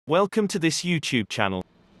Welcome to this YouTube channel.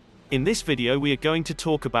 In this video we are going to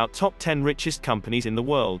talk about top 10 richest companies in the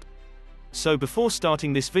world. So before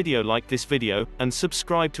starting this video, like this video, and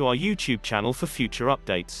subscribe to our YouTube channel for future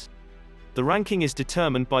updates. The ranking is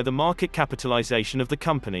determined by the market capitalization of the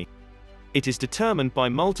company. It is determined by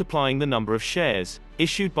multiplying the number of shares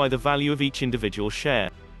issued by the value of each individual share.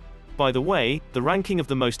 By the way, the ranking of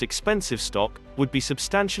the most expensive stock would be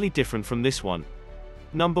substantially different from this one.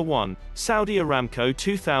 Number 1. Saudi Aramco,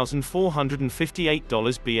 $2,458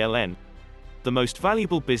 BLN. The most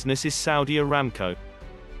valuable business is Saudi Aramco.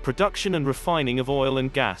 Production and refining of oil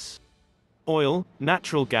and gas. Oil,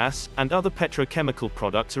 natural gas, and other petrochemical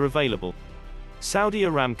products are available. Saudi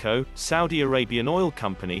Aramco, Saudi Arabian Oil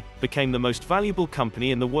Company, became the most valuable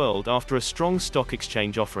company in the world after a strong stock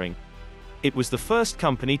exchange offering. It was the first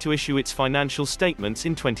company to issue its financial statements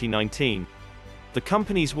in 2019. The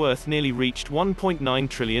company's worth nearly reached $1.9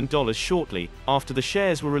 trillion shortly after the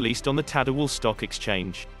shares were released on the Tadawul Stock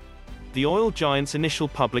Exchange. The oil giant's initial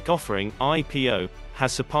public offering, IPO,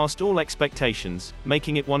 has surpassed all expectations,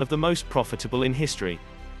 making it one of the most profitable in history.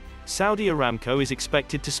 Saudi Aramco is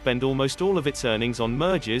expected to spend almost all of its earnings on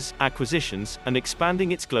mergers, acquisitions, and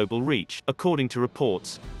expanding its global reach, according to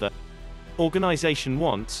reports. The organization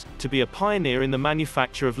wants to be a pioneer in the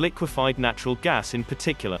manufacture of liquefied natural gas in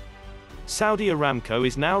particular. Saudi Aramco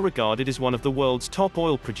is now regarded as one of the world's top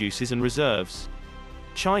oil producers and reserves.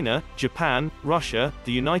 China, Japan, Russia,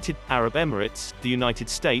 the United Arab Emirates, the United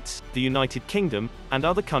States, the United Kingdom, and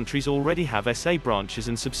other countries already have SA branches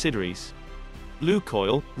and subsidiaries.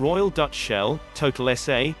 Lukoil, Royal Dutch Shell, Total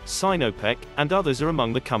SA, Sinopec, and others are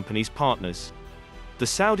among the company's partners. The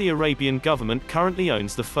Saudi Arabian government currently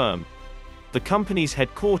owns the firm. The company's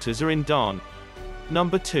headquarters are in Dahn.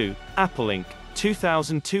 Number 2. Apple Inc.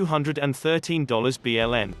 $2,213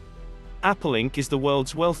 BLN. Apple Inc. is the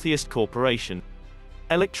world's wealthiest corporation.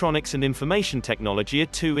 Electronics and information technology are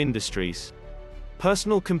two industries.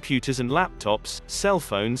 Personal computers and laptops, cell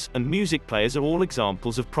phones, and music players are all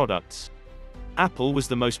examples of products. Apple was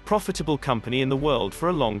the most profitable company in the world for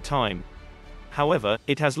a long time. However,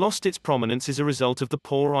 it has lost its prominence as a result of the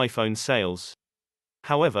poor iPhone sales.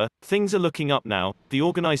 However, things are looking up now. The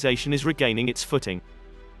organization is regaining its footing.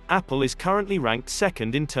 Apple is currently ranked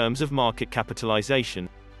second in terms of market capitalization.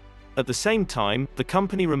 At the same time, the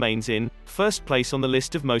company remains in first place on the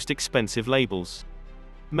list of most expensive labels.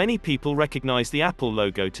 Many people recognize the Apple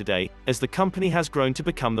logo today, as the company has grown to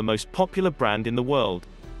become the most popular brand in the world.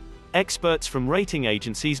 Experts from rating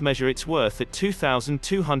agencies measure its worth at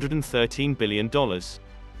 $2,213 billion.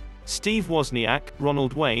 Steve Wozniak,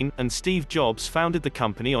 Ronald Wayne, and Steve Jobs founded the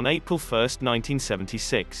company on April 1,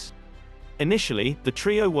 1976. Initially, the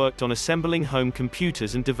trio worked on assembling home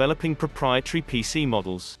computers and developing proprietary PC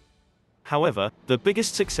models. However, the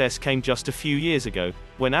biggest success came just a few years ago,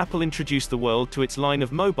 when Apple introduced the world to its line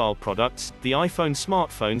of mobile products, the iPhone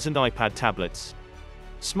smartphones and iPad tablets.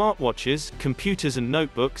 Smartwatches, computers and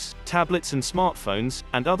notebooks, tablets and smartphones,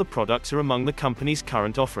 and other products are among the company's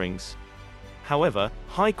current offerings. However,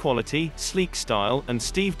 high quality, sleek style, and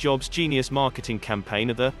Steve Jobs' genius marketing campaign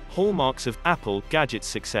are the hallmarks of Apple Gadget's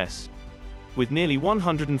success. With nearly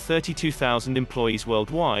 132,000 employees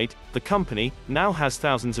worldwide, the company now has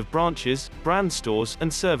thousands of branches, brand stores,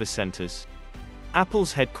 and service centers.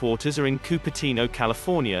 Apple's headquarters are in Cupertino,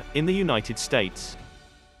 California, in the United States.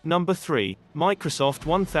 Number 3. Microsoft,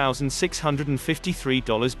 $1,653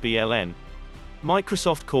 BLN.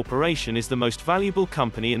 Microsoft Corporation is the most valuable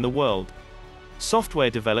company in the world. Software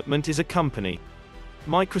development is a company.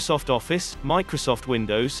 Microsoft Office, Microsoft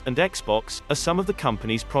Windows, and Xbox are some of the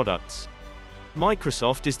company's products.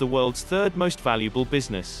 Microsoft is the world's third most valuable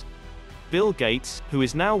business. Bill Gates, who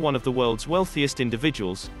is now one of the world's wealthiest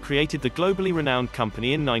individuals, created the globally renowned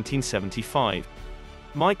company in 1975.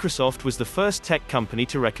 Microsoft was the first tech company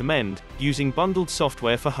to recommend using bundled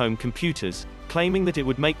software for home computers, claiming that it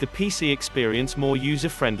would make the PC experience more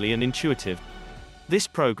user-friendly and intuitive. This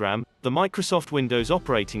program, the Microsoft Windows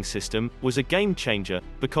operating system, was a game-changer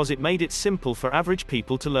because it made it simple for average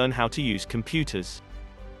people to learn how to use computers.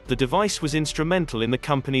 The device was instrumental in the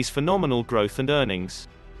company's phenomenal growth and earnings.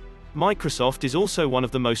 Microsoft is also one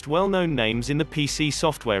of the most well-known names in the PC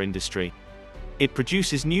software industry. It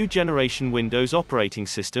produces new generation Windows operating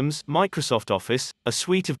systems, Microsoft Office, a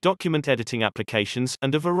suite of document editing applications,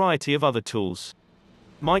 and a variety of other tools.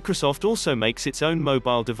 Microsoft also makes its own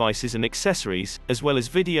mobile devices and accessories, as well as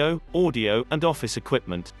video, audio, and office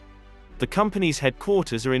equipment. The company's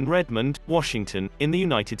headquarters are in Redmond, Washington, in the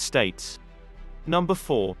United States. Number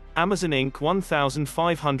 4. Amazon Inc.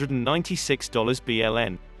 $1,596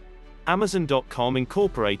 BLN. Amazon.com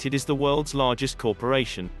Incorporated is the world's largest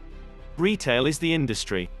corporation. Retail is the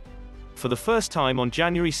industry. For the first time on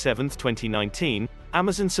January 7, 2019,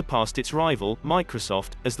 Amazon surpassed its rival,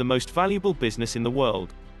 Microsoft, as the most valuable business in the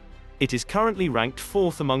world. It is currently ranked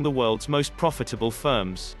fourth among the world's most profitable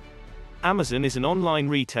firms. Amazon is an online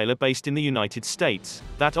retailer based in the United States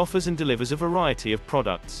that offers and delivers a variety of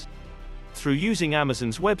products. Through using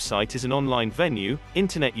Amazon's website as an online venue,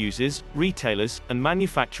 internet users, retailers, and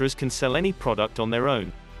manufacturers can sell any product on their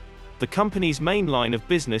own. The company's main line of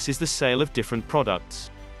business is the sale of different products.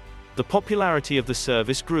 The popularity of the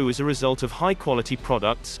service grew as a result of high-quality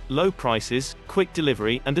products, low prices, quick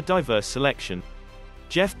delivery, and a diverse selection.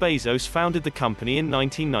 Jeff Bezos founded the company in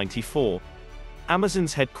 1994.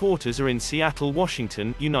 Amazon's headquarters are in Seattle,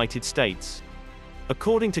 Washington, United States.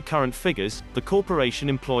 According to current figures, the corporation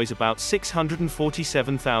employs about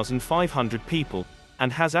 647,500 people,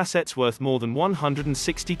 and has assets worth more than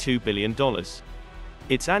 $162 billion.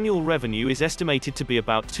 Its annual revenue is estimated to be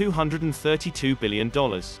about $232 billion.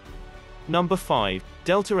 Number 5.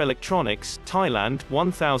 Delta Electronics, Thailand,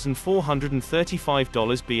 $1,435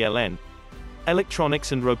 BLN.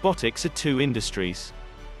 Electronics and robotics are two industries.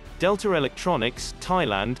 Delta Electronics,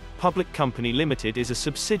 Thailand, Public Company Limited is a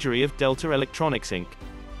subsidiary of Delta Electronics Inc.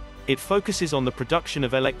 It focuses on the production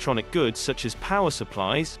of electronic goods such as power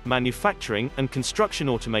supplies, manufacturing and construction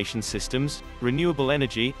automation systems, renewable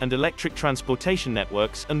energy and electric transportation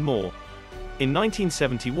networks, and more. In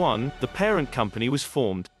 1971, the parent company was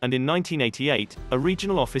formed, and in 1988, a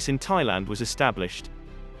regional office in Thailand was established.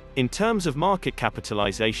 In terms of market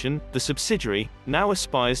capitalization, the subsidiary now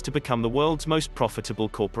aspires to become the world's most profitable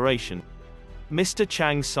corporation. Mr.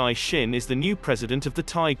 Chang Sai-shin is the new president of the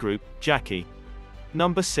Thai group, Jackie.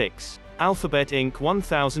 Number 6. Alphabet Inc.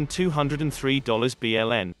 $1,203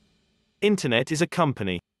 BLN. Internet is a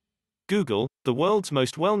company. Google, the world's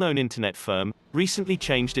most well-known internet firm, recently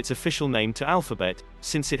changed its official name to Alphabet,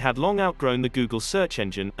 since it had long outgrown the Google search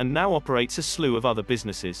engine and now operates a slew of other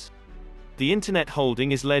businesses. The internet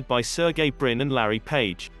holding is led by Sergey Brin and Larry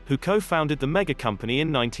Page, who co-founded the mega company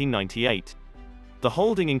in 1998. The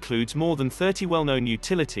holding includes more than 30 well-known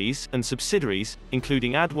utilities and subsidiaries,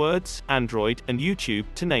 including AdWords, Android, and YouTube,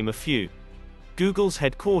 to name a few. Google's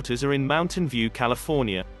headquarters are in Mountain View,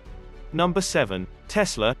 California. Number 7.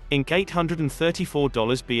 Tesla, Inc. $834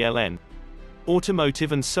 BLN.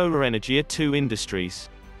 Automotive and solar energy are two industries.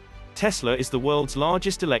 Tesla is the world's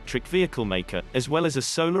largest electric vehicle maker, as well as a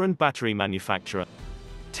solar and battery manufacturer.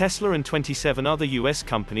 Tesla and 27 other U.S.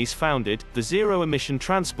 companies founded the Zero Emission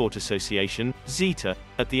Transport Association, ZETA,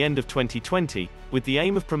 at the end of 2020, with the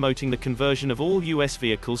aim of promoting the conversion of all U.S.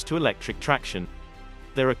 vehicles to electric traction.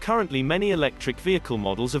 There are currently many electric vehicle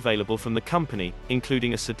models available from the company,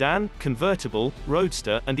 including a sedan, convertible,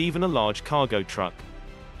 roadster, and even a large cargo truck.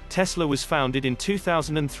 Tesla was founded in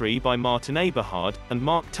 2003 by Martin Eberhard and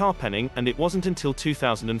Mark Tarpenning, and it wasn't until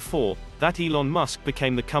 2004 that Elon Musk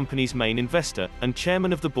became the company's main investor and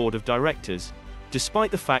chairman of the board of directors.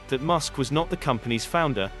 Despite the fact that Musk was not the company's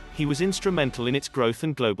founder, he was instrumental in its growth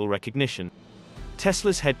and global recognition.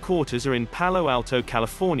 Tesla's headquarters are in Palo Alto,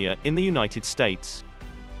 California, in the United States.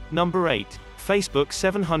 Number 8. Facebook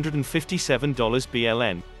 $757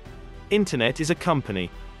 BLN. Internet is a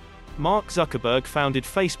company. Mark Zuckerberg founded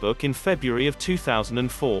Facebook in February of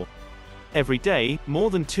 2004. Every day, more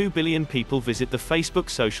than 2 billion people visit the Facebook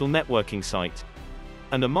social networking site.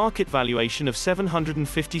 And a market valuation of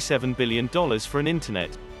 $757 billion for an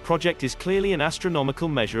internet project is clearly an astronomical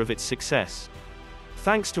measure of its success.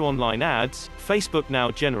 Thanks to online ads, Facebook now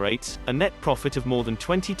generates a net profit of more than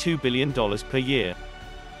 $22 billion per year.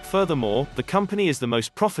 Furthermore, the company is the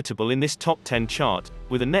most profitable in this top 10 chart,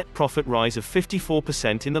 with a net profit rise of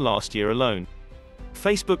 54% in the last year alone.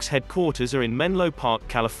 Facebook's headquarters are in Menlo Park,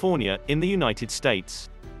 California, in the United States.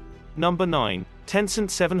 Number 9. Tencent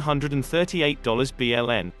 $738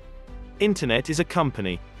 BLN. Internet is a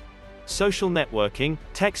company. Social networking,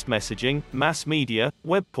 text messaging, mass media,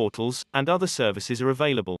 web portals, and other services are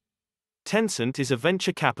available. Tencent is a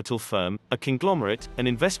venture capital firm, a conglomerate, an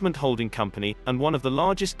investment holding company, and one of the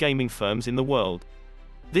largest gaming firms in the world.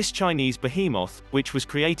 This Chinese behemoth, which was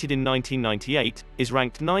created in 1998, is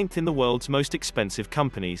ranked 9th in the world's most expensive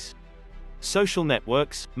companies. Social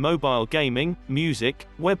networks, mobile gaming, music,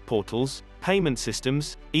 web portals, payment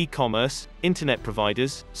systems, e-commerce, internet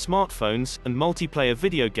providers, smartphones, and multiplayer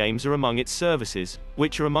video games are among its services,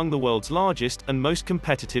 which are among the world's largest and most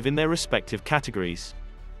competitive in their respective categories.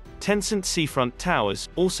 Tencent Seafront Towers,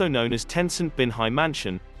 also known as Tencent Binhai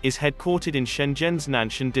Mansion, is headquartered in Shenzhen's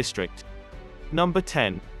Nanshan district. Number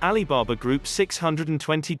 10. Alibaba Group $620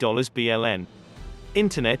 BLN.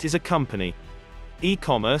 Internet is a company.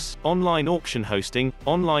 E-commerce, online auction hosting,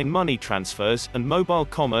 online money transfers, and mobile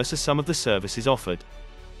commerce are some of the services offered.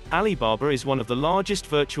 Alibaba is one of the largest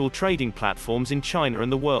virtual trading platforms in China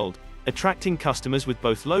and the world, attracting customers with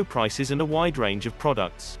both low prices and a wide range of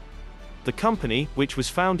products. The company, which was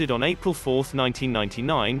founded on April 4,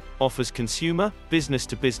 1999, offers consumer,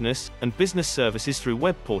 business-to-business, and business services through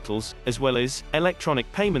web portals, as well as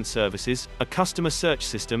electronic payment services, a customer search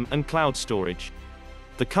system, and cloud storage.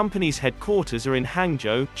 The company's headquarters are in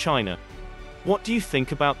Hangzhou, China. What do you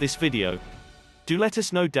think about this video? Do let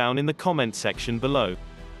us know down in the comment section below.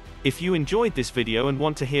 If you enjoyed this video and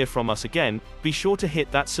want to hear from us again, be sure to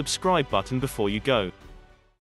hit that subscribe button before you go.